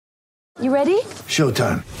You ready?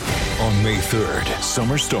 Showtime. On May 3rd,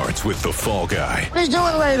 summer starts with The Fall Guy. Let's do it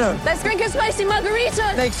later. Let's drink a spicy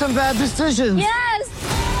margarita. Make some bad decisions. Yes!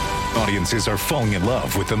 Audiences are falling in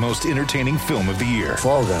love with the most entertaining film of the year.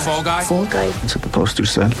 Fall Guy. Fall Guy? Fall Guy. That's what the poster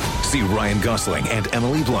said. See Ryan Gosling and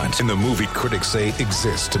Emily Blunt in the movie critics say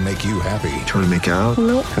exists to make you happy. Trying to make it out?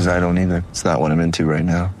 Nope. Because I don't either. It's not what I'm into right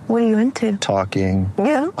now. What are you into? Talking.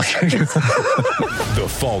 Yeah. The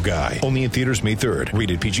Fall Guy. Only in theaters May 3rd.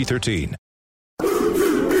 Rated PG-13.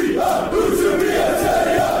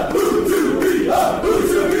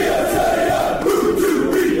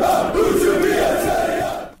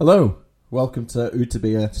 Hello, welcome to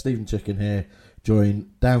Utabia. Stephen Chicken here,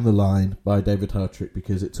 joined down the line by David Hartrick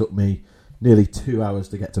because it took me nearly 2 hours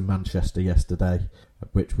to get to Manchester yesterday,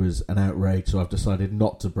 which was an outrage, so I've decided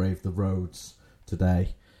not to brave the roads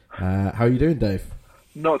today. How are you doing, Dave?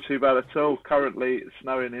 Not too bad at all. Currently, it's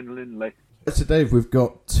snowing in Lindley. So, Dave, we've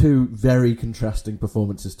got two very contrasting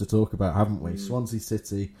performances to talk about, haven't we? Swansea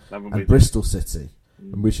City and Bristol City.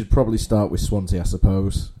 And we should probably start with Swansea, I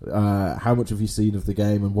suppose. How much have you seen of the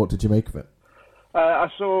game, and what did you make of it? I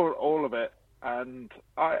saw all of it, and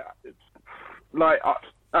I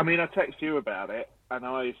texted you about it, and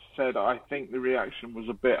I said I think the reaction was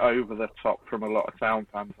a bit over the top from a lot of Town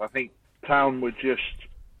fans. I think Town were just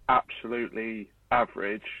absolutely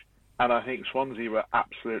average, and I think Swansea were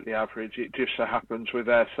absolutely average. It just so happens with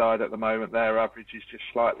their side at the moment, their average is just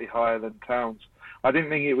slightly higher than Town's. I didn't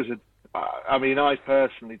think it was I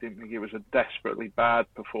personally didn't think it was a desperately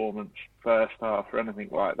bad performance first half or anything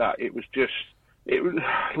like that. It was a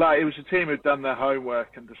team who'd done their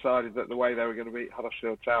homework and decided that the way they were going to beat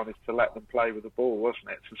Huddersfield Town is to let them play with the ball, wasn't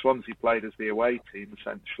it? So Swansea played as the away team,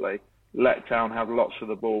 essentially. Let Town have lots of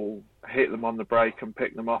the ball, hit them on the break and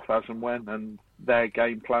pick them off as and when, and their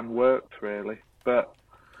game plan worked, really. But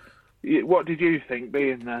what did you think,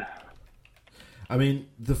 being there? I mean,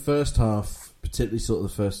 the first half, particularly sort of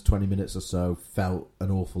the first 20 minutes or so, felt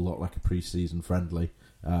an awful lot like a pre-season friendly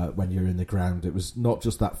when you're in the ground. It was not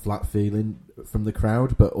just that flat feeling from the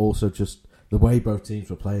crowd, but also just the way both teams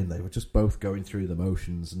were playing. They were just both going through the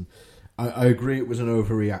motions, and I agree it was an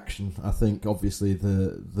overreaction. I think, obviously,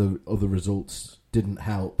 the other results didn't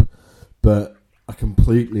help, but I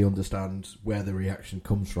completely understand where the reaction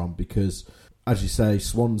comes from because, as you say,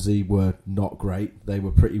 Swansea were not great. They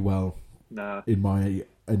were pretty well... No. In my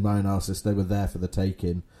analysis, they were there for the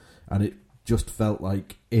taking, and it just felt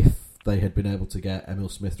like if they had been able to get Emil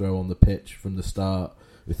Smith-Rowe on the pitch from the start,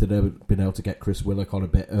 if they'd been able to get Chris Willock on a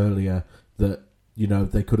bit earlier, that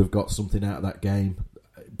they could have got something out of that game.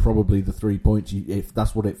 Probably the 3 points, if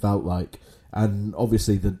that's what it felt like, and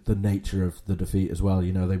obviously the nature of the defeat as well.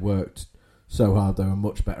 They worked so hard; they were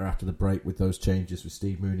much better after the break with those changes, with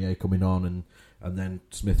Steve Mounier coming on and then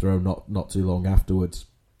Smith-Rowe not too long afterwards.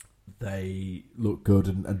 They looked good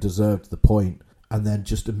and deserved the point, and then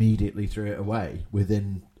just immediately threw it away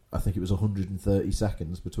within, I think it was 130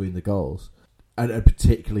 seconds between the goals, and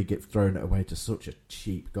particularly thrown it away to such a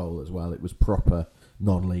cheap goal as well. It was proper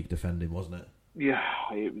non-league defending, wasn't it? Yeah,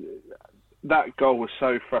 that goal was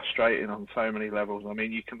so frustrating on so many levels. I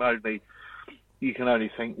mean, you can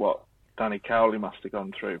only think what Danny Cowley must have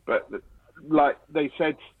gone through, but like they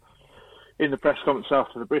said in the press conference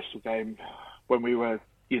after the Bristol game, when we were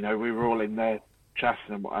all in there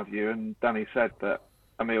chatting and what have you, and Danny said that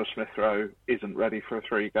Emil Smith-Rowe isn't ready for a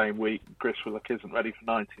 3-game week, Chris Willock isn't ready for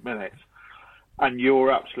 90 minutes. And you're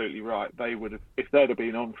absolutely right. They would have, if they'd have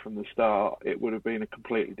been on from the start, it would have been a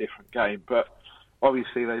completely different game. But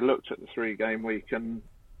obviously they looked at the 3-game week and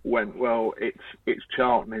went, well, it's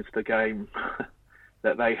Charlton is the game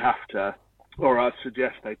that they have to, or I'd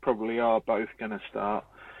suggest they probably are both going to start.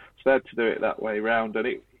 So they had to do it that way round, and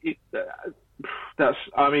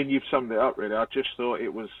you've summed it up really. I just thought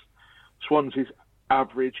it was Swansea's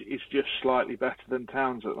average is just slightly better than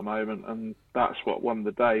Town's at the moment, and that's what won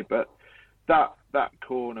the day. But that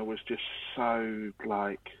corner was just so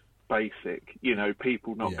basic.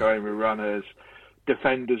 People not going with runners,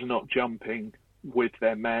 defenders not jumping with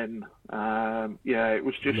their men. It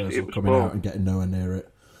was just it was coming out and getting nowhere near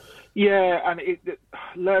it. Yeah, and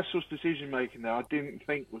Lersel's decision making there I didn't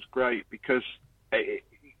think was great because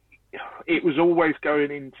it was always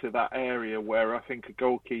going into that area where I think a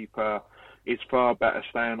goalkeeper is far better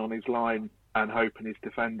staying on his line and hoping his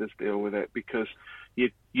defenders deal with it, because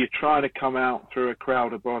you're trying to come out through a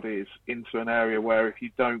crowd of bodies into an area where if you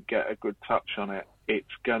don't get a good touch on it, it's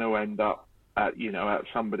going to end up at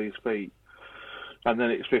somebody's feet. And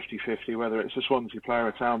then it's 50-50 whether it's a Swansea player or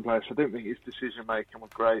a Town player. So I didn't think his decision making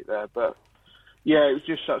was great there, but yeah, it was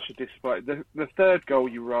just such a disappointment. The third goal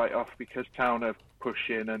you write off because Town have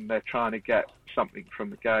pushing and they're trying to get something from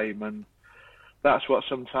the game. And that's what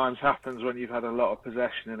sometimes happens when you've had a lot of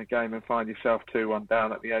possession in a game and find yourself 2-1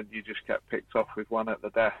 down at the end. You just get picked off with one at the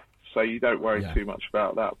death. So you don't worry too much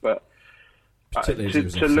about that. But to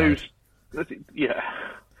lose,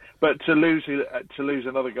 but to lose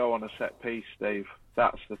another goal on a set piece, Steve,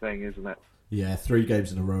 that's the thing, isn't it? Yeah, 3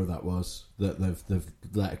 games in a row that they've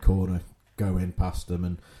let a corner go in past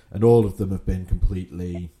them, and all of them have been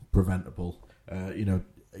completely preventable.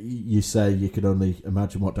 You say you can only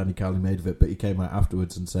imagine what Danny Cowley made of it, but he came out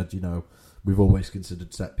afterwards and said, we've always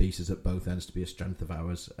considered set pieces at both ends to be a strength of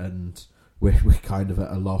ours, and we're kind of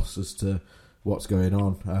at a loss as to what's going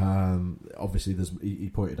on. Obviously, he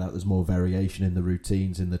pointed out there's more variation in the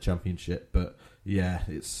routines in the Championship, but yeah,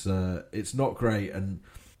 it's not great. And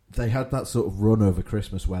they had that sort of run over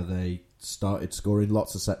Christmas where they started scoring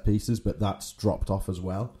lots of set pieces, but that's dropped off as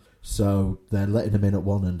well. So they're letting them in at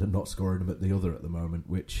one end and not scoring them at the other at the moment,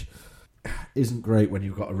 which isn't great when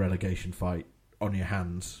you've got a relegation fight on your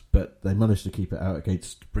hands. But they managed to keep it out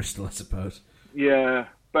against Bristol, I suppose. Yeah,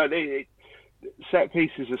 but set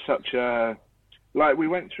pieces are such a... Like, we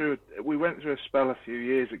went through a spell a few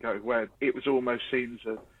years ago where it was almost seen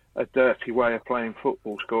as a dirty way of playing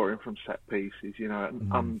football, scoring from set pieces, an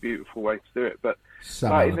unbeautiful way to do it. But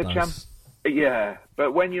like in the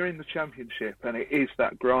but when you're in the Championship and it is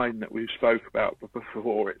that grind that we've spoke about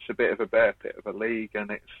before, it's a bit of a bear pit of a league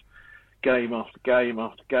and it's game after game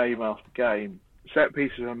after game after game. Set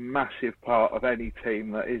pieces are a massive part of any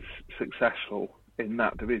team that is successful in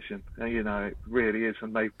that division. It really is,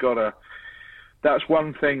 and they've got to... That's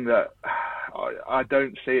one thing that I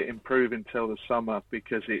don't see it improve until the summer,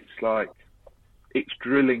 because it's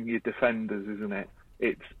drilling your defenders, isn't it?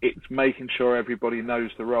 It's making sure everybody knows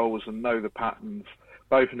the roles and know the patterns,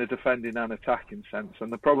 both in a defending and attacking sense.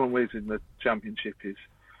 And the problem with in the Championship is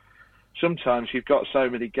sometimes you've got so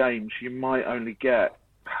many games, you might only get,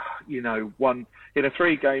 one in a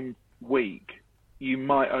 3-game week. You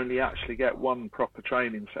might only actually get one proper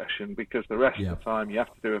training session, because the rest of the time you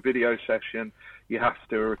have to do a video session, you have to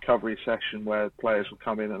do a recovery session where players will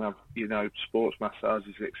come in and have, sports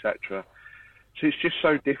massages, etc. So it's just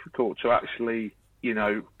so difficult to actually,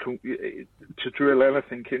 to drill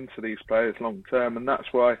anything into these players long term, and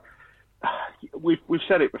that's why we've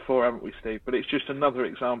said it before, haven't we, Steve? But it's just another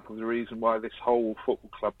example of the reason why this whole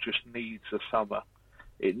football club just needs a summer.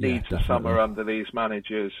 It needs a summer under these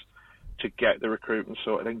managers to get the recruitment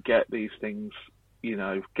sorted and get these things,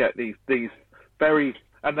 get these very...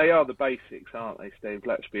 And they are the basics, aren't they, Steve?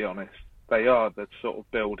 Let's be honest. They are the sort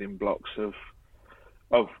of building blocks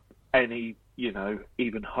of any,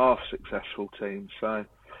 even half successful team. So,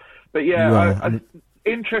 but yeah, I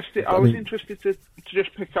was interested to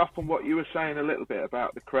just pick up on what you were saying a little bit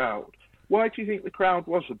about the crowd. Why do you think the crowd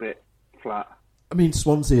was a bit flat? I mean,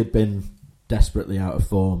 Swansea had been desperately out of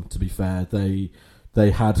form, to be fair.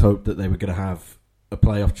 They had hoped that they were going to have a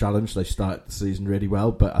playoff challenge. They started the season really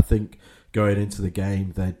well, but I think going into the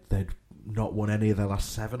game, they'd not won any of their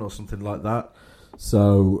last 7 or something like that.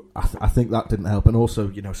 So I think that didn't help. And also,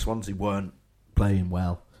 Swansea weren't playing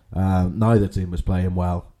well. Neither team was playing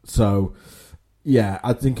well. So, yeah,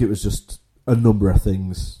 I think it was just a number of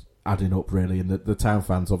things adding up, really. And the town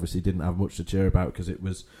fans obviously didn't have much to cheer about, because it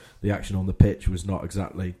was the action on the pitch was not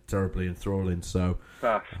exactly terribly enthralling. So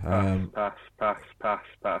pass.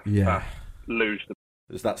 Yeah, lose the...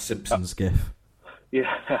 There's that Simpsons gif.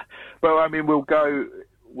 Yeah, well, I mean, we'll go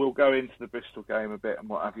into the Bristol game a bit and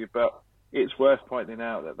what have you, but it's worth pointing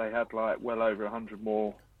out that they had well over 100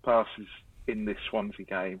 more passes in this Swansea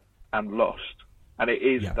game and lost. And it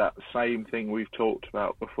is that same thing we've talked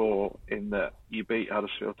about before, in that you beat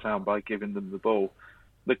Huddersfield Town by giving them the ball.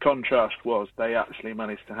 The contrast was they actually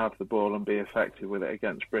managed to have the ball and be effective with it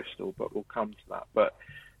against Bristol, but we'll come to that.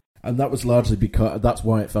 And that was largely because that's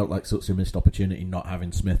why it felt like such a missed opportunity not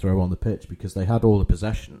having Smith Rowe on the pitch, because they had all the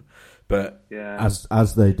possession, but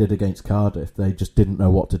as they did against Cardiff, they just didn't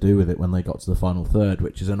know what to do with it when they got to the final third,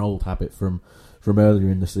 which is an old habit from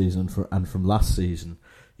earlier in the season and from last season.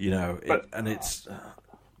 It's.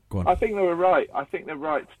 Go on. I think they were right. I think they're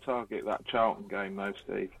right to target that Charlton game, though,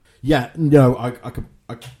 Steve. Yeah, no,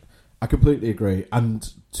 I completely agree. And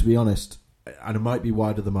to be honest, and I might be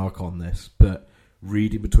wide of the mark on this, but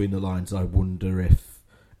reading between the lines, I wonder if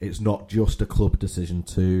it's not just a club decision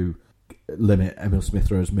to limit Emil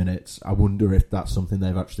Smith Rowe's minutes. I wonder if that's something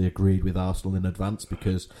they've actually agreed with Arsenal in advance,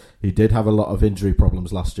 because he did have a lot of injury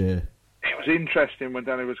problems last year. It was interesting when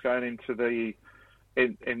Danny was going into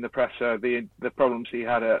in the presser, the problems he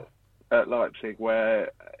had at Leipzig,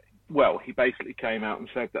 where, he basically came out and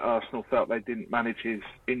said that Arsenal felt they didn't manage his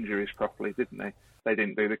injuries properly, didn't they? they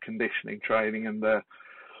didn't do the conditioning training and the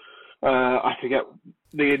I forget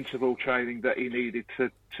the interval training that he needed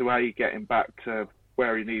to get him back to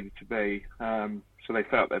where he needed to be. So they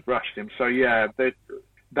felt they'd rushed him. So yeah,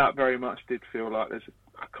 that very much did feel like there's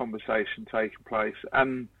a conversation taking place.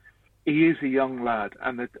 And he is a young lad,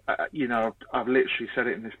 and I've literally said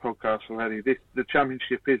it in this podcast already. The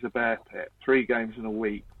Championship is a bear pit. 3 games in a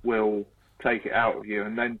week will take it out of you,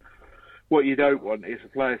 and then what you don't want is a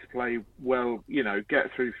player to play well,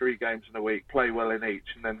 get through 3 games in a week, play well in each,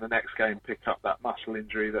 and then the next game pick up that muscle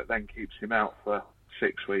injury that then keeps him out for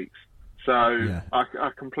 6 weeks. So yeah.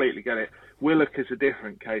 I completely get it. Willock is a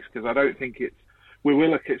different case, because I don't think with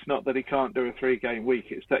Willock, it's not that he can't do a 3-game week,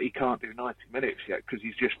 it's that he can't do 90 minutes yet, because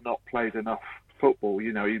he's just not played enough football.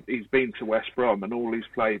 He's been to West Brom, and all he's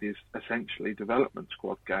played is essentially development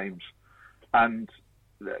squad games. And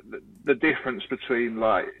the difference between,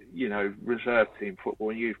 reserve team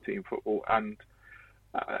football and youth team football and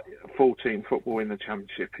full team football in the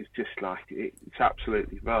Championship is just it's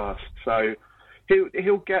absolutely vast. So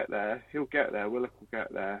he'll get there. Willock will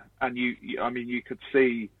get there, and you can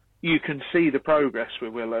see the progress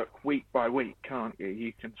with Willock week by week, can't you?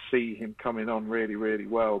 You can see him coming on really, really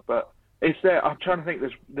well. But I'm trying to think.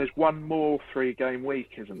 There's one more 3-game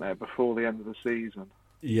week, isn't there, before the end of the season?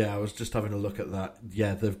 Yeah, I was just having a look at that.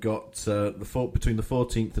 Yeah, they've got between the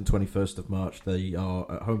 14th and 21st of March. They are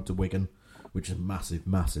at home to Wigan, which is a massive,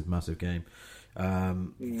 massive, massive game.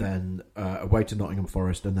 Then away to Nottingham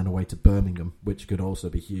Forest, and then away to Birmingham, which could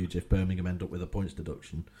also be huge if Birmingham end up with a points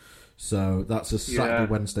deduction. So that's a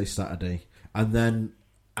Saturday, Wednesday, Saturday, and then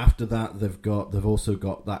after that they've also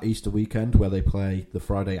got that Easter weekend where they play the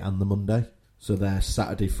Friday and the Monday. So they're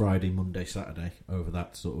Saturday, Friday, Monday, Saturday over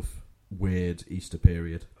that sort of weird Easter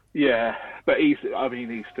period. Yeah, but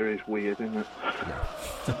Easter is weird, isn't it?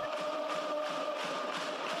 Yeah.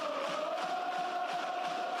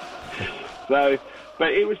 So,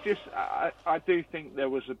 but it was just, I do think there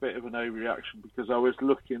was a bit of an overreaction, because I was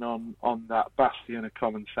looking on that bastion of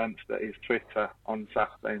common sense that is Twitter on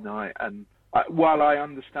Saturday night, and while I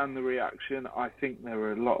understand the reaction, I think there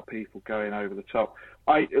were a lot of people going over the top.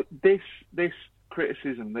 This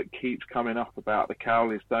criticism that keeps coming up about the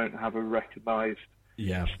Cowleys don't have a recognised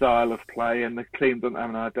style of play and the team doesn't have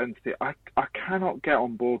an identity, I cannot get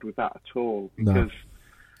on board with that at all, because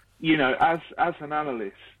as an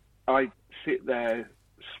analyst, I sit there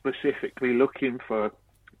specifically looking for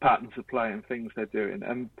patterns of play and things they're doing,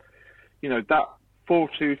 and that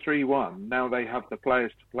 4-2-3-1, now they have the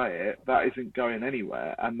players to play it, that isn't going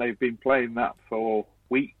anywhere, and they've been playing that for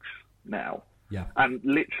weeks now. Yeah. And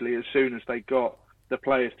literally as soon as they got the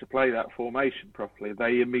players to play that formation properly,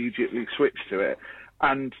 they immediately switched to it.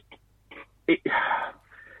 And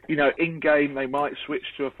in game they might switch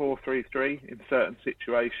to a 4-3-3 in certain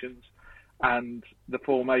situations, and the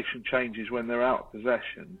formation changes when they're out of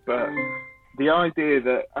possession. But the idea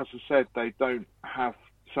that, as I said, they don't have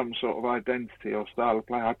some sort of identity or style of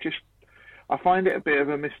play, I find it a bit of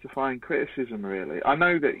a mystifying criticism, really. I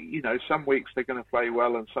know that, some weeks they're going to play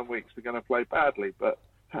well and some weeks they're going to play badly, but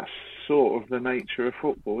that's sort of the nature of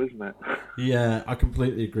football, isn't it? Yeah, I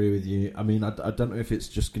completely agree with you. I mean, I don't know if it's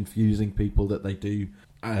just confusing people that they do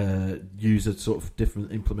use a sort of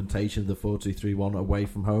different implementation of the 4-2-3-1 away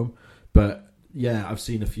from home. But yeah, I've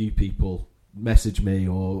seen a few people message me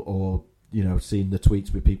or seen the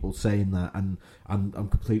tweets with people saying that, and I'm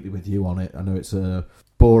completely with you on it. I know it's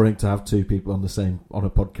boring to have 2 people on a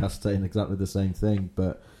podcast saying exactly the same thing,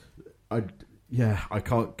 but I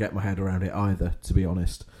can't get my head around it either, to be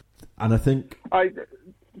honest. And I think we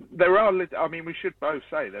should both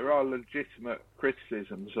say there are legitimate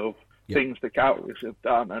criticisms of things the Cowleys have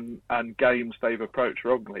done and games they've approached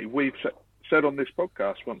wrongly. We've said on this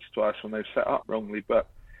podcast once or twice when they've set up wrongly, but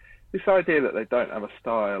this idea that they don't have a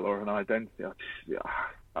style or an identity, I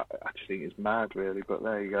just think it's mad, really. But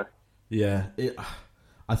there you go. Yeah,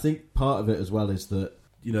 I think part of it as well is that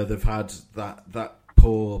they've had that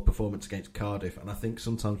poor performance against Cardiff, and I think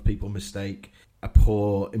sometimes people mistake a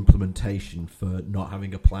poor implementation for not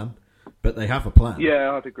having a plan, but they have a plan.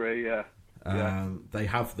 Yeah, I'd agree. Yeah, they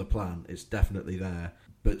have the plan; it's definitely there,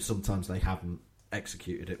 but sometimes they haven't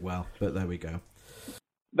executed it well. But there we go.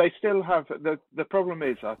 They still have the problem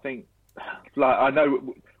is, I think, I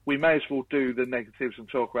know we may as well do the negatives and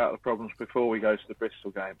talk about the problems before we go to the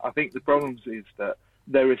Bristol game. I think the problems is that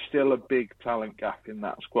there is still a big talent gap in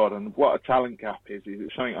that squad, and what a talent gap is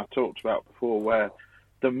it's something I talked about before, where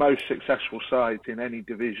the most successful sides in any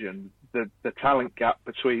division, the talent gap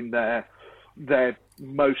between their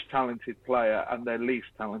most talented player and their least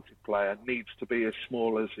talented player needs to be as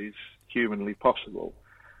small as is humanly possible.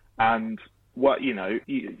 And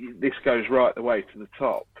this goes right the way to the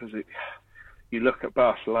top, because you look at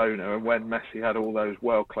Barcelona, and when Messi had all those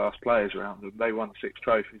world-class players around them, they won 6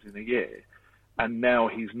 trophies in a year. And now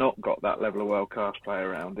he's not got that level of world-class player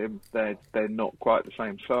around him. They're not quite the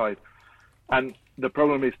same side. And the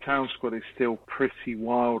problem is Town squad is still pretty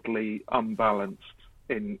wildly unbalanced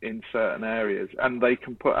in certain areas. And they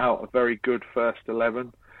can put out a very good first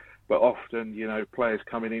 11, but often, players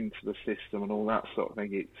coming into the system and all that sort of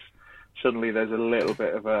thing, suddenly there's a little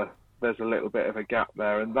bit of a gap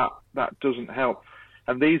there, and that doesn't help.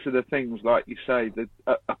 And these are the things, like you say, that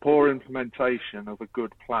a poor implementation of a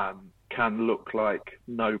good plan can look like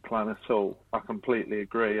no plan at all. I completely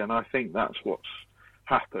agree, and I think that's what's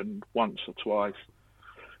happened once or twice.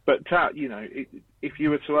 But if you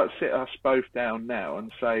were to sit us both down now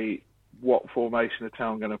and say, what formation are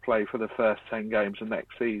Town going to play for the first 10 games of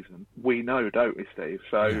next season, we know, don't we, Steve?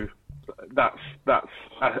 So that's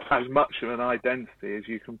as much of an identity as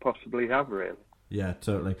you can possibly have, really. Yeah,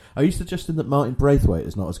 totally. Are you suggesting that Martin Braithwaite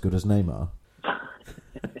is not as good as Neymar?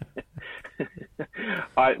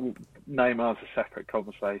 Neymar's a separate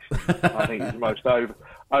conversation. I think he's the most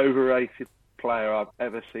overrated player I've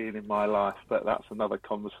ever seen in my life, but that's another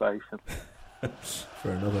conversation.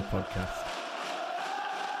 For another podcast.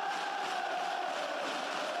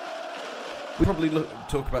 We'll probably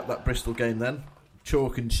talk about that Bristol game then.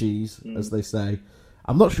 Chalk and cheese, as they say.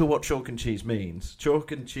 I'm not sure what chalk and cheese means.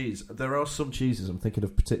 Chalk and cheese, there are some cheeses, I'm thinking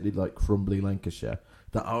of particularly like Crumbly Lancashire,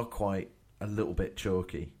 that are quite a little bit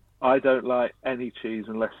chalky. I don't like any cheese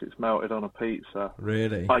unless it's melted on a pizza.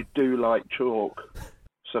 Really? I do like chalk.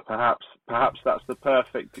 So perhaps that's the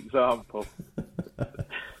perfect example.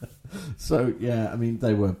 So, yeah, I mean,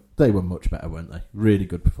 they were much better, weren't they? Really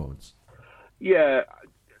good performance. Yeah,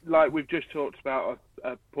 like we've just talked about,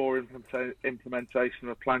 a poor implementation of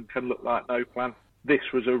a plan can look like no plan. This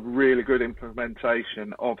was a really good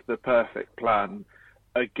implementation of the perfect plan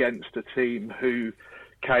against a team who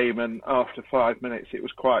came, and after 5 minutes it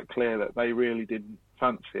was quite clear that they really didn't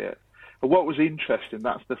fancy it. But what was interesting,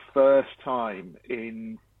 that's the first time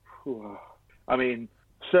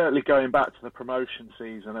certainly going back to the promotion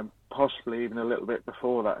season and possibly even a little bit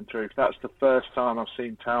before that, in truth, that's the first time I've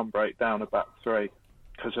seen Town break down a back three.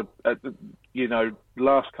 Because,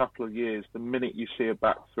 last couple of years, the minute you see a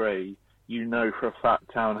back three, you know for a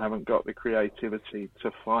fact Town haven't got the creativity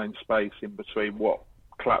to find space in between what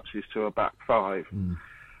collapses to a back five.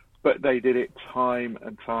 But they did it time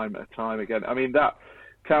and time again. I mean, that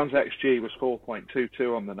Town's XG was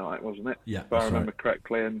 4.22 on the night, wasn't it? Yeah, if I remember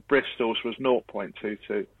correctly, and Bristol's was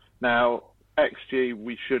 0.22. Now, XG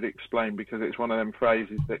we should explain, because it's one of them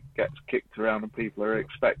phrases that gets kicked around and people are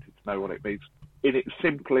expected to know what it means. In its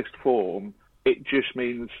simplest form, it just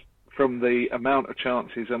means from the amount of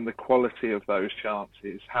chances and the quality of those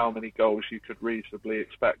chances, how many goals you could reasonably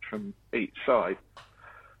expect from each side.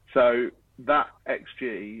 So that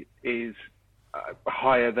XG is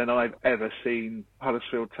higher than I've ever seen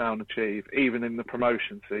Huddersfield Town achieve, even in the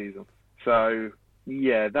promotion season. So,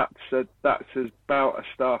 yeah, that's about as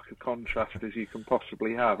stark a contrast as you can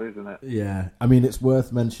possibly have, isn't it? Yeah, I mean, it's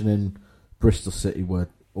worth mentioning Bristol City were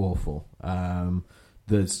awful.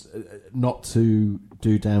 There's not to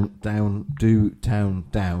do Town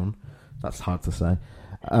down. That's hard to say.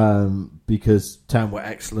 Because Town were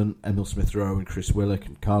excellent. Emil Smith-Rowe and Chris Willock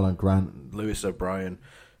and Carlan Grant and Lewis O'Brien,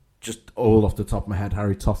 just all off the top of my head,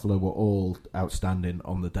 Harry Toffolo, were all outstanding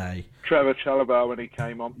on the day. Trevor Chalobah when he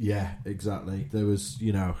came on. Yeah, exactly. There was,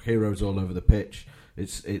 heroes all over the pitch.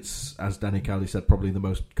 It's as Danny Cowley said, probably the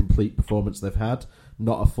most complete performance they've had.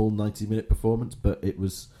 Not a full 90-minute performance, but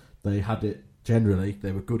they had it generally.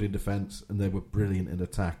 They were good in defence and they were brilliant in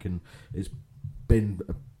attack. And it's been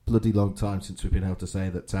a bloody long time since we've been able to say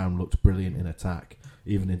that Town looked brilliant in attack,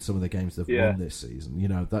 even in some of the games they've won this season.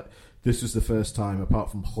 That this was the first time, apart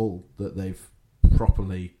from Hull, that they've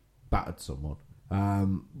properly battered someone,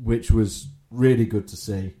 which was really good to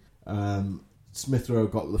see. Smith-Rowe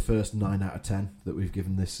got the first 9 out of 10 that we've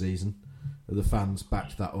given this season. The fans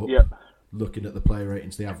backed that up. Yep. Looking at the player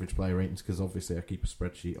ratings, the average player ratings, because obviously I keep a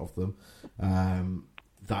spreadsheet of them.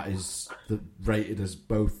 That is rated as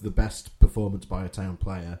both the best performance by a Town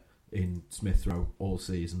player in Smith-Rowe all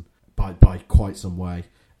season by quite some way,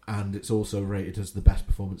 and it's also rated as the best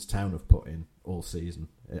performance Town have put in all season.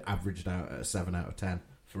 It averaged out at a 7 out of 10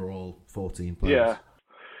 for all 14 players.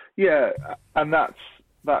 Yeah, and that's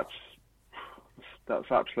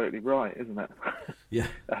absolutely right, isn't it? Yeah,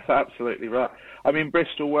 that's absolutely right. I mean,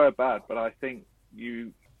 Bristol were bad, but I think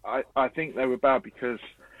they were bad because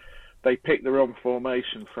they picked the wrong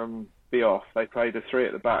formation from be off. They played a 3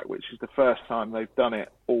 at the back, which is the first time they've done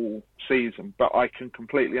it all season. But I can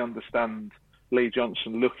completely understand Lee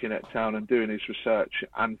Johnson looking at Town and doing his research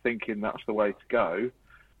and thinking that's the way to go.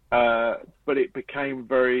 But it became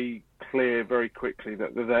very clear very quickly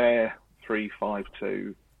that their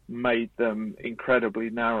 3-5-2 made them incredibly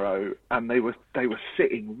narrow, and they were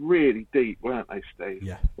sitting really deep, weren't they, Steve?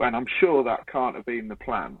 Yeah. And I'm sure that can't have been the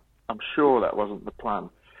plan. I'm sure that wasn't the plan.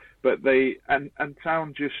 But they and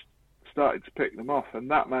Town just started to pick them off,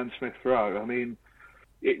 and that man Smith Rowe, I mean,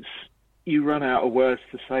 you run out of words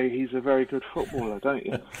to say he's a very good footballer, don't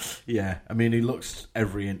you? Yeah, I mean, he looks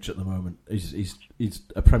every inch at the moment. He's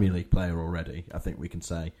a Premier League player already, I think we can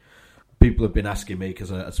say. People have been asking me,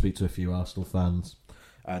 because I speak to a few Arsenal fans,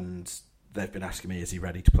 and they've been asking me, is he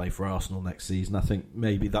ready to play for Arsenal next season? I think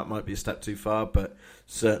maybe that might be a step too far, but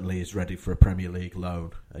certainly he's ready for a Premier League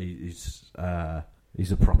loan. He's a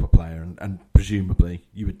proper player, and presumably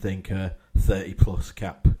you would think a 30-plus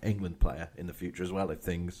cap England player in the future as well, if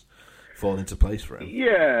things fall into place for him.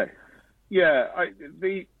 Yeah.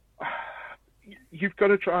 You've got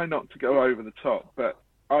to try not to go over the top, but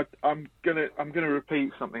I'm gonna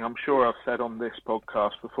repeat something I'm sure I've said on this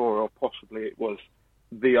podcast before, or possibly it was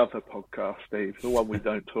the other podcast, Steve, the one we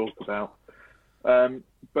don't talk about.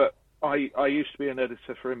 But I used to be an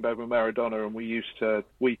editor for InBev and Maradona, and we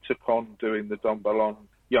took on doing the Don Ballon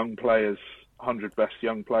young players, 100 best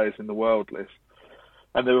young players in the world list.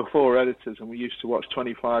 And there were 4 editors, and we used to watch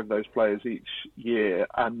 25 of those players each year,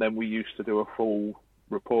 and then we used to do a full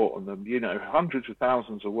report on them. You know, hundreds of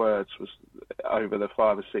thousands of words was over the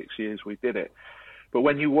 5 or 6 years we did it. But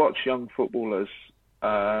when you watch young footballers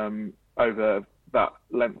over that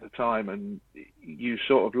length of time, and you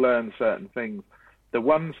sort of learn certain things, the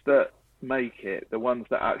ones that make it, the ones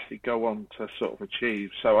that actually go on to sort of achieve.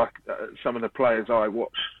 So some of the players I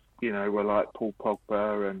watched, you know, were like Paul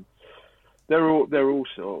Pogba, and they're all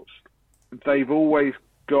sorts. They've always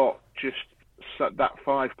got just that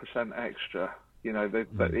 5% extra. You know,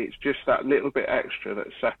 it's just that little bit extra that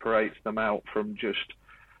separates them out from just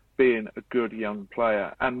being a good young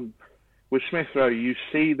player. And with Smith Rowe, you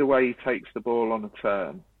see the way he takes the ball on a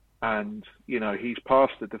turn, and you know he's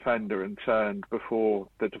passed the defender and turned before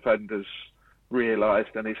the defender's realised,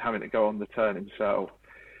 and he's having to go on the turn himself.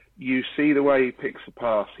 You see the way he picks a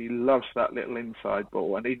pass. He loves that little inside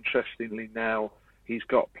ball, and interestingly now he's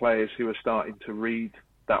got players who are starting to read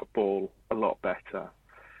that ball a lot better.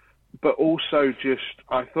 But also,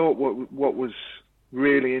 I thought what was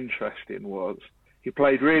really interesting was he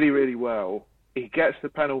played really, really well. He gets the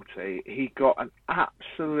penalty. He got an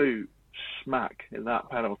absolute smack in that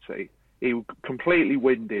penalty. He was completely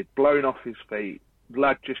winded, blown off his feet. The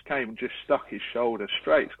lad just came and just stuck his shoulder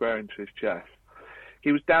straight square into his chest.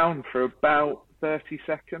 He was down for about 30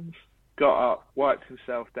 seconds, got up, wiped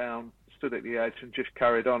himself down, stood at the edge and just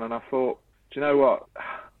carried on. And I thought, do you know what?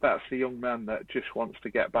 That's the young man that just wants to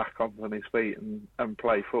get back on his feet and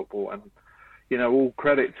play football. And, you know, all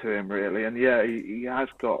credit to him, really. And, yeah, he has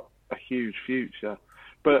got a huge future.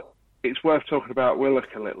 But it's worth talking about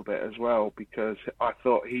Willock a little bit as well, because I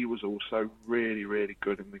thought he was also really, really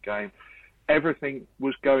good in the game. Everything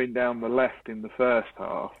was going down the left in the first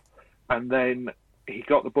half, and then he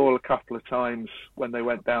got the ball a couple of times when they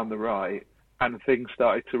went down the right, and things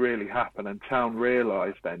started to really happen, and Town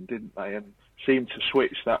realised then, didn't they, and seemed to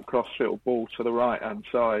switch that cross-field ball to the right-hand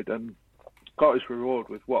side, and got his reward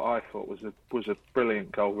with what I thought was a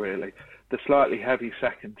brilliant goal, really. The slightly heavy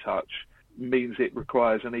second touch means it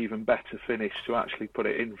requires an even better finish to actually put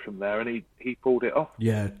it in from there, and he pulled it off.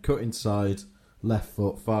 Yeah, cut inside, left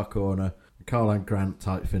foot, far corner, Karlan Grant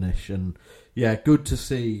type finish, and yeah, good to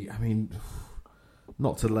see. I mean,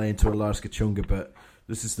 not to lay into Elias Kachunga, but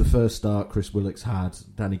this is the first start Chris Willock's had.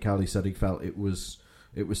 Danny Cowley said he felt it was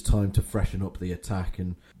time to freshen up the attack,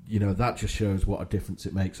 and you know that just shows what a difference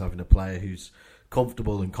it makes having a player who's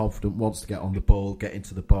comfortable and confident, wants to get on the ball, get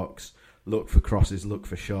into the box, look for crosses, look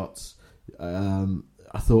for shots.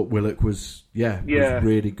 I thought Willock was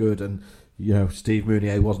really good, and you know Steve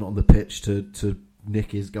Mounier wasn't on the pitch to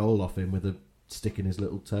nick his goal off him with sticking his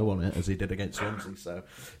little toe on it as he did against Swansea. So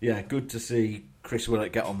yeah, good to see Chris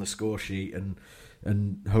Willock get on the score sheet,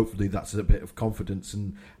 and hopefully that's a bit of confidence.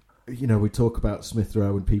 And you know, we talk about Smith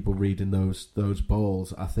Rowe and people reading those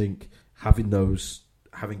balls. I think having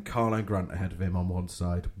Karlan Grant ahead of him on one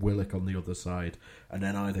side, Willock on the other side, and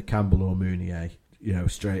then either Campbell or Mounier, you know,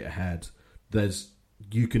 straight ahead,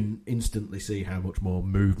 you can instantly see how much more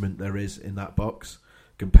movement there is in that box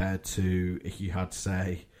compared to if you had,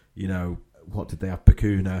 say, you know, what did they have?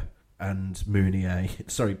 Bacuna and Mounier.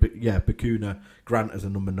 Sorry, but yeah, Bacuna, Grant as a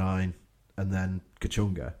number 9, and then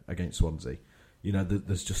Kachunga against Swansea. You know,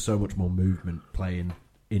 there's just so much more movement playing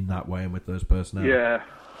in that way and with those personnel. Yeah.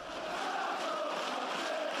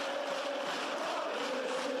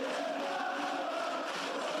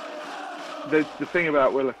 The thing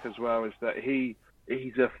about Willock as well is that he's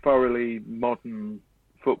a thoroughly modern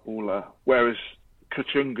footballer, whereas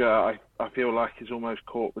Kachunga, I feel like, is almost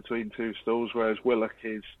caught between two stools, whereas Willock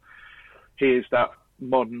is that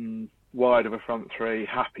modern, wide of a front three,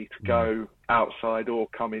 happy to go outside or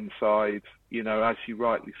come inside. You know, as you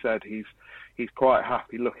rightly said, he's quite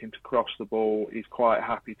happy looking to cross the ball. He's quite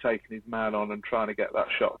happy taking his man on and trying to get that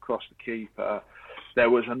shot across the keeper. There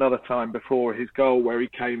was another time before his goal where he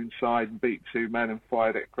came inside and beat two men and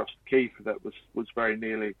fired it across the keeper that was very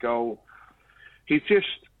nearly a goal. He's just,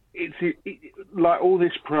 like, all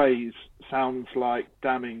this praise sounds like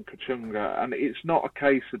damning Kachunga, and it's not a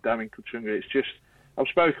case of damning Kachunga. It's just, I've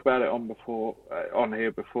spoke about it on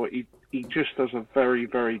here before. He just does a very,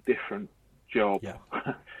 very different job,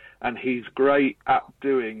 and he's great at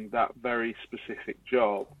doing that very specific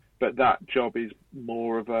job. But that job is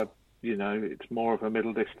more of a, you know, it's more of a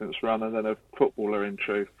middle distance runner than a footballer in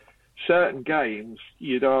truth. Certain games,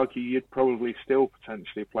 you'd argue you'd probably still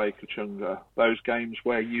potentially play Kachunga. Those games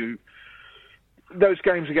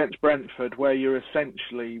against Brentford, where you're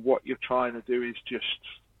essentially, what you're trying to do is just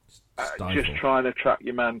trying to trap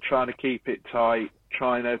your man, trying to keep it tight,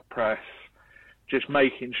 trying to press, just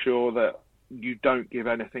making sure that you don't give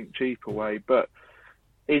anything cheap away. But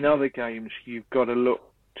in other games, you've got to look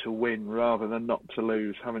to win rather than not to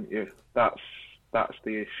lose, haven't you? That's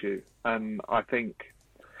the issue. And I think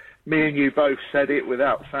me and you both said it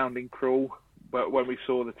without sounding cruel, but when we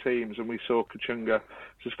saw the teams and we saw Kachunga,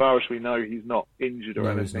 as far as we know, he's not injured or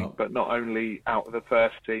anything, but not only out of the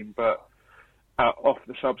first team, but off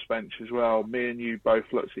the subs bench as well. Me and you both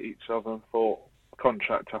looked at each other and thought,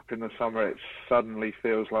 contract up in the summer, it suddenly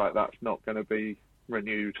feels like that's not going to be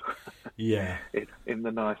renewed. Yeah. in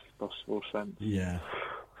the nicest possible sense. Yeah.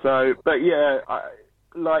 So, but yeah,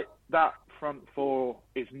 like that front four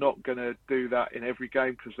is not going to do that in every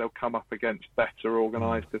game because they'll come up against better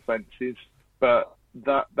organised defences. But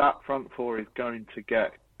that front four is going to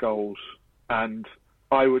get goals, and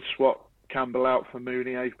I would swap Campbell out for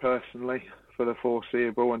Mounier personally for the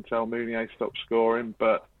foreseeable until Mounier stops scoring.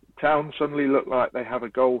 But Town suddenly look like they have a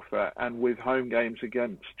goal threat, and with home games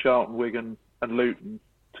against Charlton, Wigan, and Luton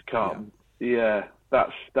to come,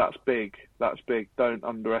 that's big. That's big. Don't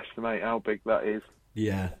underestimate how big that is.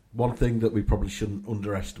 Yeah. One thing that we probably shouldn't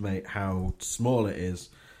underestimate how small it is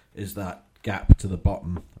that gap to the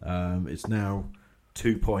bottom. It's now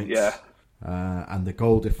 2 points. Yeah. And the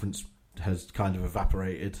goal difference has kind of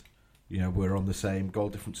evaporated. You know, we're on the same goal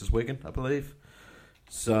difference as Wigan, I believe.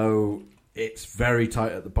 So it's very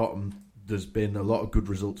tight at the bottom. There's been a lot of good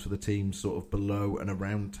results for the teams sort of below and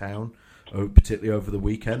around Town, particularly over the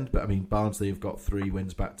weekend. But I mean, Barnsley have got 3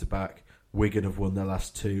 wins back to back. Wigan have won their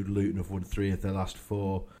last 2. Luton have won 3 of their last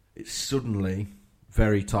 4. It's suddenly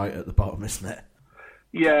very tight at the bottom, isn't it?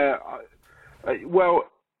 Yeah. Well,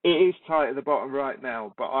 it is tight at the bottom right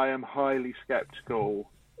now, but I am highly sceptical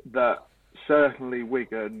that certainly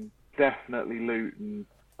Wigan, definitely Luton,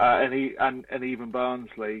 and even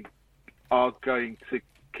Barnsley are going to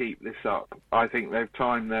keep this up. I think they've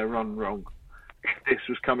timed their run wrong. If this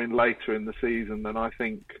was coming later in the season, then I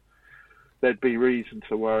think there'd be reason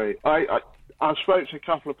to worry. I've spoken to a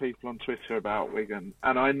couple of people on Twitter about Wigan,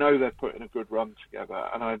 and I know they're putting a good run together,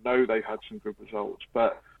 and I know they've had some good results,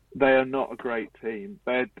 but they are not a great team.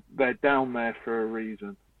 They're down there for a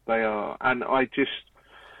reason. They are. And I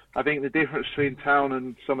think the difference between Town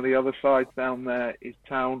and some of the other sides down there is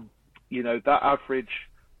Town, you know, that average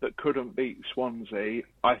that couldn't beat Swansea,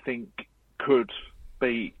 I think could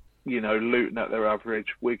beat, you know, Luton at their average,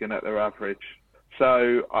 Wigan at their average.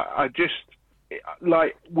 So I just,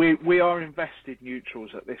 like, we are invested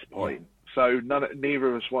neutrals at this point. So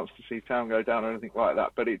neither of us wants to see Town go down or anything like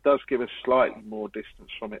that, but it does give us slightly more distance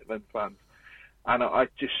from it than fans. And I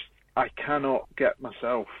cannot get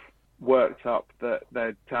myself worked up that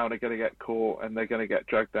their Town are going to get caught and they're going to get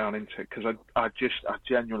dragged down into it, because I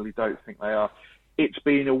genuinely don't think they are. It's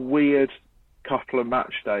been a weird couple of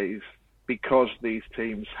match days because these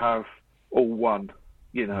teams have all won.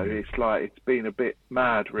 You know, it's like, it's been a bit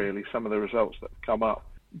mad, really, some of the results that have come up.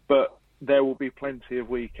 But there will be plenty of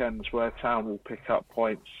weekends where Town will pick up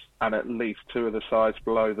points and at least 2 of the sides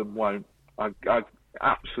below them won't. I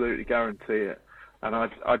absolutely guarantee it. And I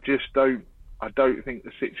don't think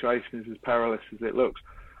the situation is as perilous as it looks.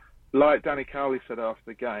 Like Danny Cowley said after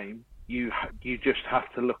the game, you just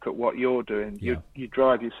have to look at what you're doing. Yeah. You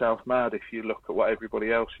drive yourself mad if you look at what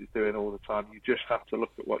everybody else is doing all the time. You just have to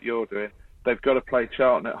look at what you're doing. They've got to play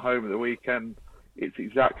Charlton at home at the weekend. it's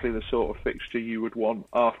exactly the sort of fixture you would want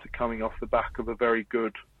after coming off the back of a very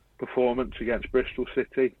good performance against Bristol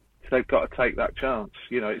City. So they've got to take that chance.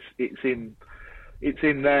 You know, it's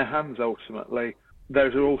in their hands ultimately.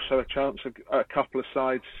 There's also a chance of a couple of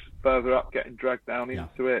sides further up getting dragged down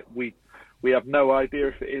into it. We have no idea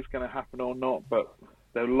if it is going to happen or not, but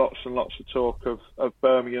there are lots and lots of talk of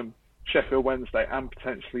Birmingham, Sheffield Wednesday, and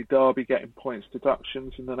potentially Derby getting points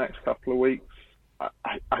deductions in the next couple of weeks.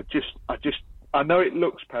 I know it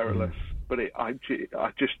looks perilous, but I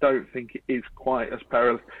just don't think it is quite as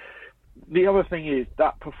perilous. The other thing is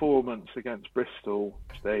that performance against Bristol,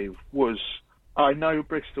 Steve, was. I know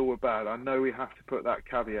Bristol were bad. I know we have to put that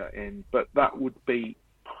caveat in, but that would beat.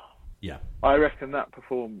 Yeah. I reckon that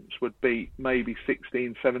performance would beat maybe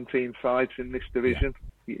 16, 17 sides in this division.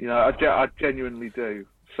 Yeah. You know, I genuinely do.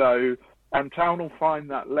 So, and Town will find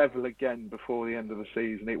that level again before the end of the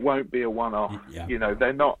season. It won't be a one-off. Yeah. You know,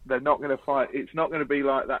 they're not going to fight. It's not going to be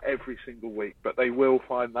like that every single week, but they will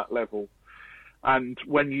find that level. And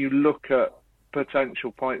when you look at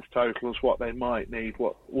potential points totals, what they might need,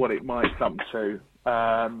 what it might come to,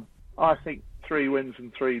 I think 3 wins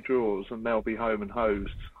and 3 draws, and they'll be home and hosed.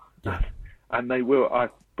 Yeah. And they will.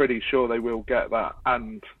 I'm pretty sure they will get that.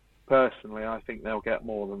 And personally, I think they'll get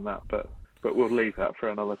more than that. But we'll leave that for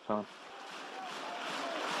another time.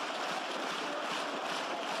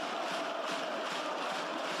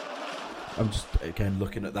 I'm just again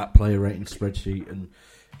looking at that player rating spreadsheet, and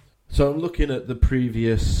so I'm looking at the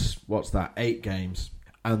previous 8 games,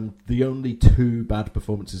 and the only 2 bad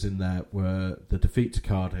performances in there were the defeat to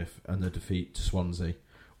Cardiff and the defeat to Swansea.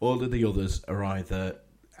 All of the others are either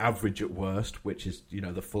average at worst, which is, you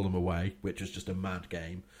know, the Fulham away, which was just a mad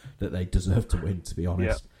game that they deserved to win, to be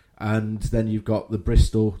honest. Yeah. And then you've got the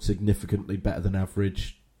Bristol, significantly better than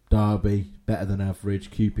average, Derby, better than average,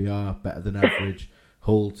 QPR, better than average,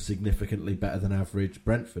 Hull, significantly better than average,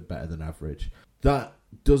 Brentford, better than average. That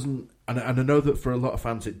doesn't, and I know that for a lot of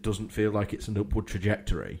fans it doesn't feel like it's an upward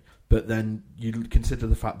trajectory, but then you consider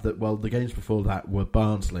the fact that, well, the games before that were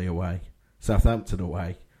Barnsley away, Southampton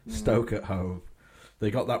away, Stoke at home. They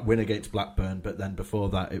got that win against Blackburn, but then before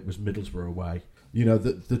that it was Middlesbrough away. You know,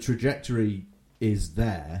 the trajectory is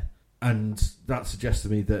there, and that suggests to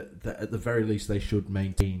me that at the very least they should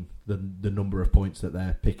maintain the number of points that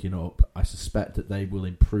they're picking up. I suspect that they will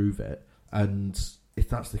improve it, and if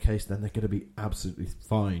that's the case, then they're going to be absolutely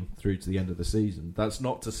fine through to the end of the season. That's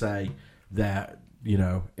not to say that, you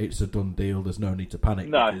know, it's a done deal, there's no need to panic,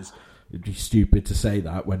 because it'd be stupid to say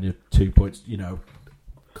that when you're 2 points, you know,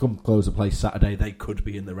 come close of play Saturday, they could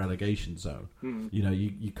be in the relegation zone. You know,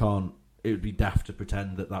 you can't, it would be daft to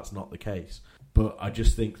pretend that that's not the case. But I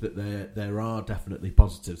just think that there are definitely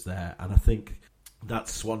positives there, and I think that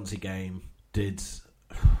Swansea game did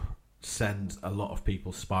send a lot of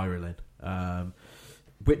people spiralling.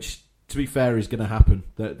 Which, to be fair, is going to happen.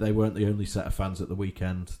 They weren't the only set of fans at the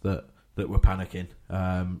weekend that were panicking.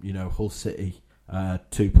 You know, Hull City,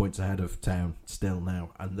 2 points ahead of Town still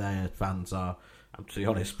now, and their fans are, to be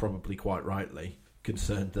honest, probably quite rightly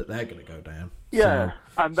concerned that they're going to go down. Yeah,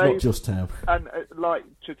 so and it's not just Town. And like,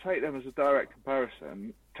 to take them as a direct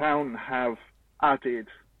comparison, Town have added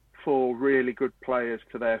 4 really good players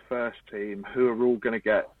to their first team who are all going to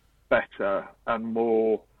get better and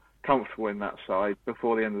more comfortable in that side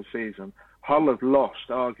before the end of the season. Hull have lost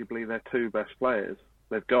arguably their 2 best players.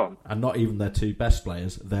 They've gone. And not even their 2 best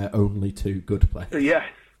players, they're only 2 good players. Yes,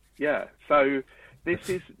 yeah. So this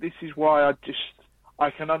is why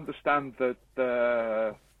I can understand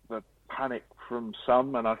the panic from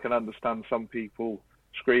some, and I can understand some people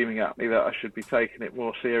screaming at me that I should be taking it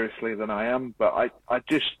more seriously than I am. But I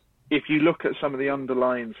just, if you look at some of the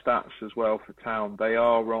underlying stats as well for Town, they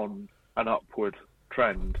are on an upward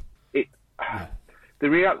trend. The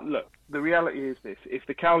reality is this: if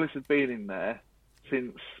the Cowleys had been in there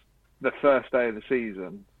since the first day of the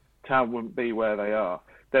season, Town wouldn't be where they are.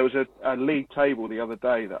 There was a league table the other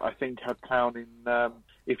day that I think had Town in.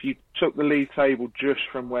 If you took the league table just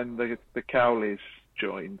from when the Cowleys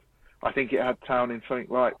joined, I think it had Town in something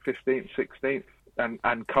like 15th, 16th,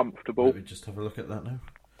 and comfortable. Let me just have a look at that now.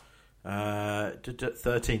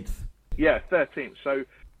 13th. Yeah, 13th. So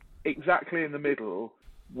exactly in the middle,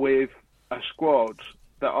 with a squad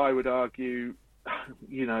that I would argue,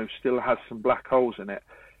 you know, still has some black holes in it.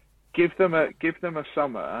 Give them a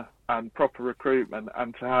summer and proper recruitment,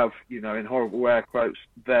 and to have, you know, in horrible air quotes,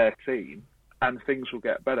 their team, and things will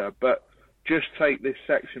get better. But just take this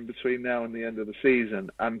section between now and the end of the season,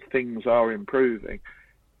 and things are improving.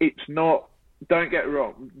 It's not. Don't get it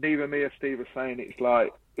wrong. Neither me or Steve are saying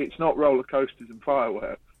it's not roller coasters and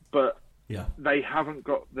fireworks, but Yeah. They haven't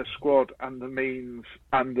got the squad and the means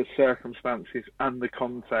and the circumstances and the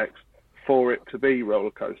context for it to be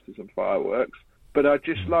roller coasters and fireworks. But I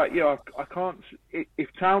just I can't. If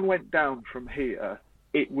Town went down from here,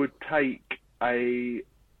 it would take a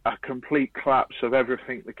complete collapse of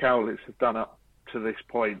everything the Cowleys have done up to this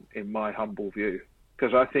point, in my humble view.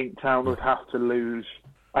 Because I think Town would have to lose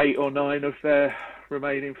 8 or 9 of their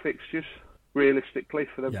remaining fixtures, realistically,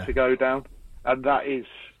 for them to go down. And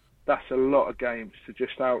that's a lot of games to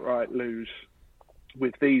just outright lose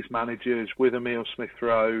with these managers, with Emile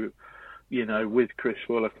Smith-Rowe, with Chris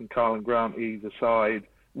Willock and Carlin Grant either side,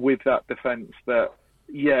 with that defence that,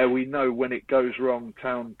 we know when it goes wrong,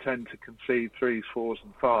 Town tend to concede 3s, 4s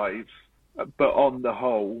and 5s. But on the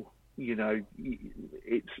whole,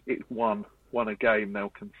 it's one a game they'll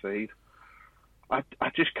concede. I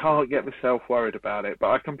just can't get myself worried about it, but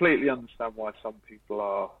I completely understand why some people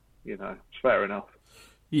are. It's fair enough.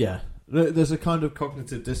 Yeah, there's a kind of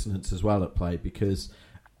cognitive dissonance as well at play, because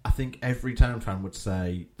I think every Town fan would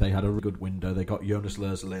say they had a really good window. They got Jonas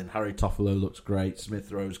Lösel in, Harry Toffolo looks great,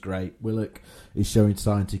 Smith-Rowe's great, Willock is showing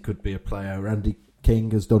signs he could be a player, Andy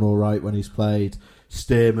King has done all right when he's played,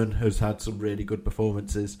 Stearman has had some really good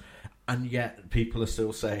performances, and yet people are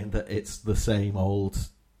still saying that it's the same old,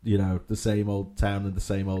 the same old Town and the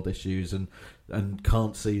same old issues, and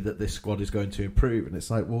can't see that this squad is going to improve. And it's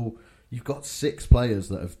like, well, you've got 6 players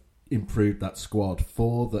that have improved that squad,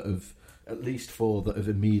 at least 4 that have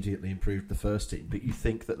immediately improved the first team, but you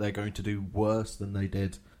think that they're going to do worse than they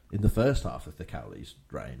did in the first half of the Cowleys'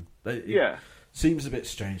 reign. It seems a bit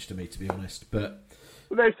strange to me, to be honest. But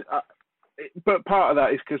part of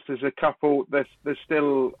that is because there's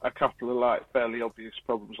still a couple of fairly obvious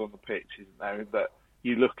problems on the pitch, isn't there? That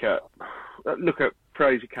you look at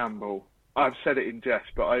Fraser Campbell. I've said it in jest,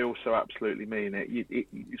 but I also absolutely mean it.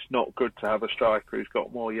 It's not good to have a striker who's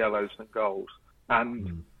got more yellows than goals.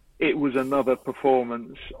 And it was another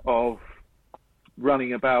performance of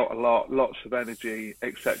running about a lot, lots of energy,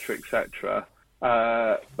 etc., etc.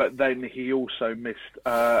 But then he also missed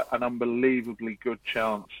an unbelievably good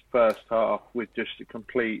chance first half with just a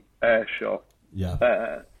complete air shot.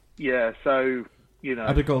 So,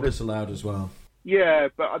 had a goal disallowed as well. Yeah,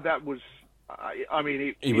 but that was...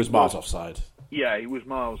 he was miles offside. Yeah, he was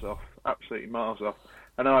miles off, absolutely miles off.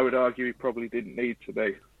 And I would argue he probably didn't need to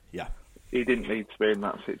be. Yeah. He didn't need to be in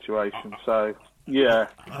that situation. So, yeah.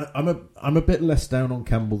 I'm a bit less down on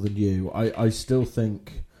Campbell than you. I still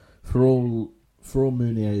think, for all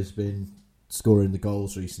Mounier has been scoring the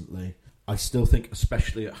goals recently, I still think,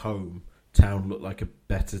 especially at home, Town look like a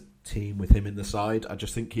better team with him in the side. I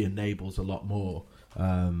just think he enables a lot more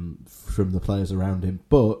from the players around him.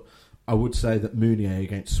 But I would say that Mounier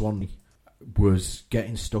against Swansea was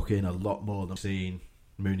getting stuck in a lot more than I've seen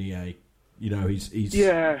Mounier. He's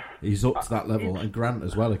up to that level, and Grant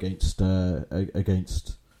as well against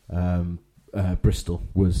Bristol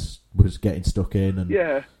was getting stuck in. And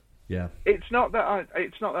yeah. It's not that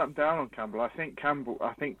I'm down on Campbell. I think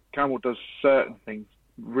Campbell does certain things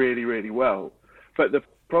really, really well, but the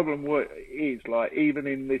problem is, like, even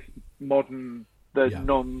in this modern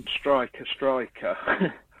non-striker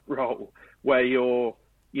role, where you're,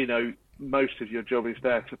 most of your job is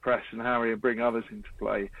there to press and harry and bring others into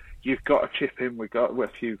play, you've got to chip in with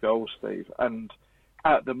a few goals, Steve. And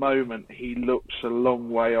at the moment, he looks a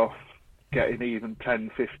long way off getting even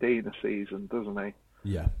 10, 15 a season, doesn't he?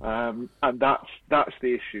 Yeah. And that's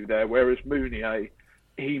the issue there. Whereas Mounier,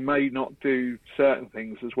 he may not do certain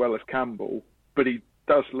things as well as Campbell, but he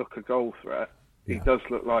does look a goal threat. He does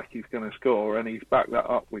look like he's going to score, and he's backed that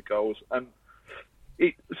up with goals. And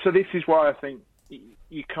so this is why I think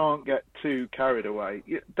you can't get too carried away.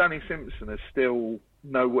 Danny Simpson is still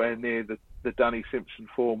nowhere near the Danny Simpson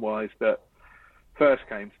form-wise that first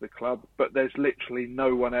came to the club, but there's literally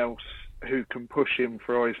no one else who can push him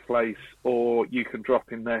for his place, or you can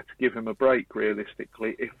drop him there to give him a break,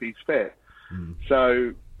 realistically, if he's fit.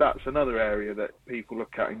 So that's another area that people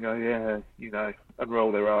look at and go, and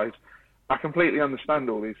roll their eyes. I completely understand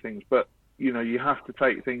all these things, but you have to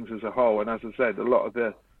take things as a whole. And as I said, a lot of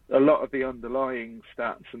the underlying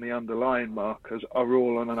stats and the underlying markers are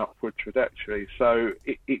all on an upward trajectory. So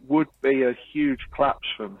it would be a huge collapse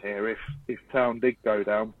from here if Town did go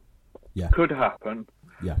down. Yeah. Could happen.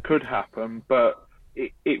 Yeah. Could happen, but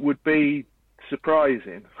it would be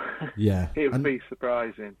surprising. Yeah. It would be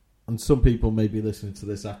surprising. And some people may be listening to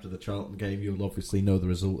this after the Charlton game. You'll obviously know the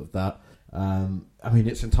result of that.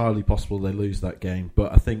 It's entirely possible they lose that game,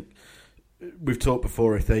 but I think we've talked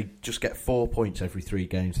before, if they just get 4 points every 3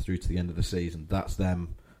 games through to the end of the season, that's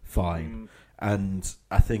them fine. And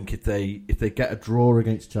I think if they get a draw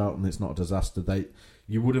against Charlton, it's not a disaster.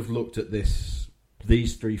 you would have looked at these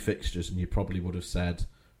 3 fixtures and you probably would have said,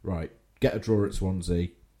 right, get a draw at Swansea,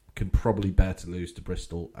 can probably bear to lose to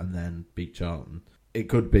Bristol and then beat Charlton. It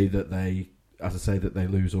could be that they, as I say, that they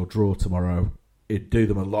lose or draw tomorrow. It'd do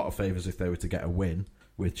them a lot of favours if they were to get a win,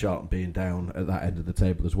 with Charlton being down at that end of the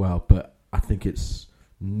table as well. But I think it's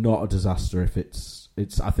not a disaster if it's.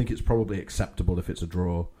 I think it's probably acceptable if it's a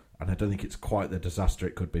draw, and I don't think it's quite the disaster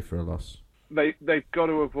it could be for a loss. They've got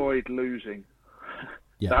to avoid losing.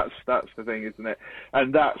 Yeah. That's the thing, isn't it?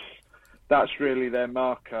 And that's really their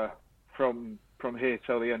marker from here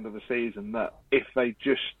till the end of the season. That if they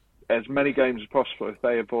just, as many games as possible, if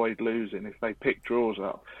they avoid losing, if they pick draws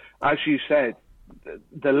up, as you said,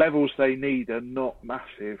 the levels they need are not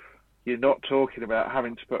massive. You're not talking about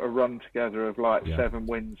having to put a run together of 7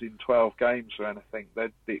 wins in 12 games or anything.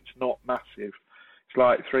 It's not massive. It's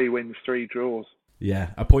like 3 wins, 3 draws. Yeah,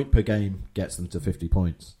 a point per game gets them to 50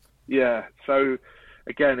 points. Yeah, so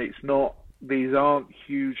again, these aren't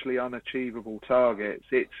hugely unachievable targets.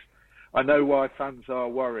 I know why fans are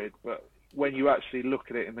worried, but when you actually look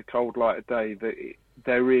at it in the cold light of day,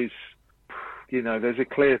 there is, there's a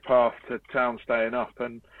clear path to Town staying up.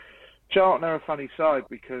 And Charlton are a funny side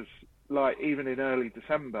because, even in early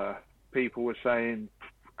December, people were saying,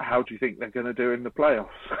 how do you think they're going to do in the playoffs?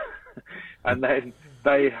 And then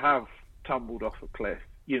they have tumbled off a cliff.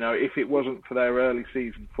 If it wasn't for their early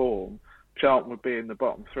season form, Charlton would be in the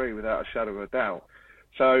bottom 3 without a shadow of a doubt.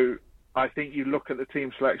 So I think you look at the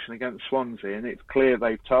team selection against Swansea and it's clear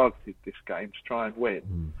they've targeted this game to try and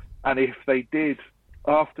win. And if they did,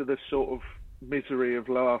 after the sort of misery of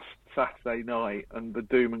last Saturday night and the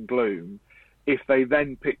doom and gloom, if they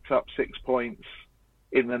then picked up 6 points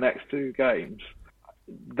in the next 2 games,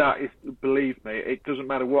 that is, believe me, it doesn't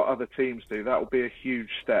matter what other teams do, that will be a huge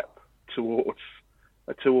step towards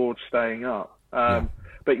staying up.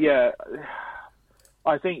 But yeah,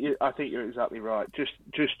 I think you're exactly right.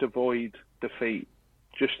 Just avoid defeat.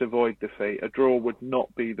 Just avoid defeat. A draw would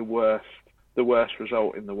not be the worst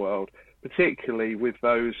result in the world, particularly with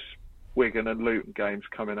those Wigan and Luton games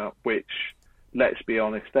coming up, which, let's be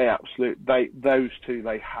honest, those 2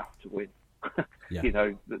 they have to win.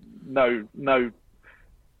 Yeah. No,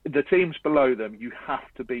 the teams below them, you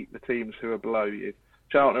have to beat the teams who are below you.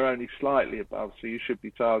 Charlton are only slightly above, so you should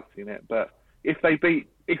be targeting it. But if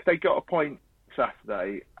they got a point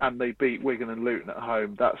Saturday and they beat Wigan and Luton at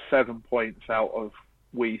home, that's 7 points out of,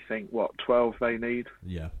 we think, 12 they need.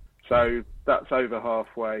 Yeah. So that's over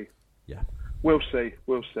halfway. Yeah. We'll see.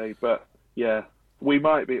 But yeah, we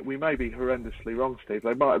may be horrendously wrong, Steve.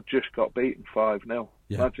 They might have just got beaten 5-0.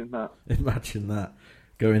 Yeah. Imagine that.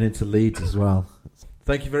 Going into Leeds as well.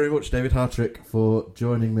 Thank you very much, David Hartrick, for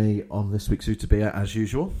joining me on this week's Who to Be At, as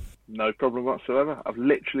usual. No problem whatsoever. I've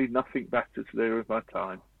literally nothing better to do with my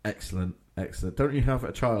time. Excellent. Don't you have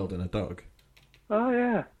a child and a dog? Oh,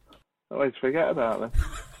 yeah. I always forget about them.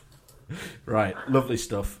 Right, lovely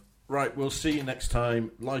stuff. Right, we'll see you next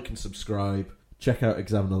time. Like and subscribe. Check out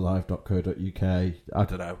examinerlive.co.uk. I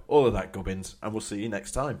don't know, all of that gubbins, and we'll see you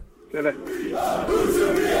next time. See you later.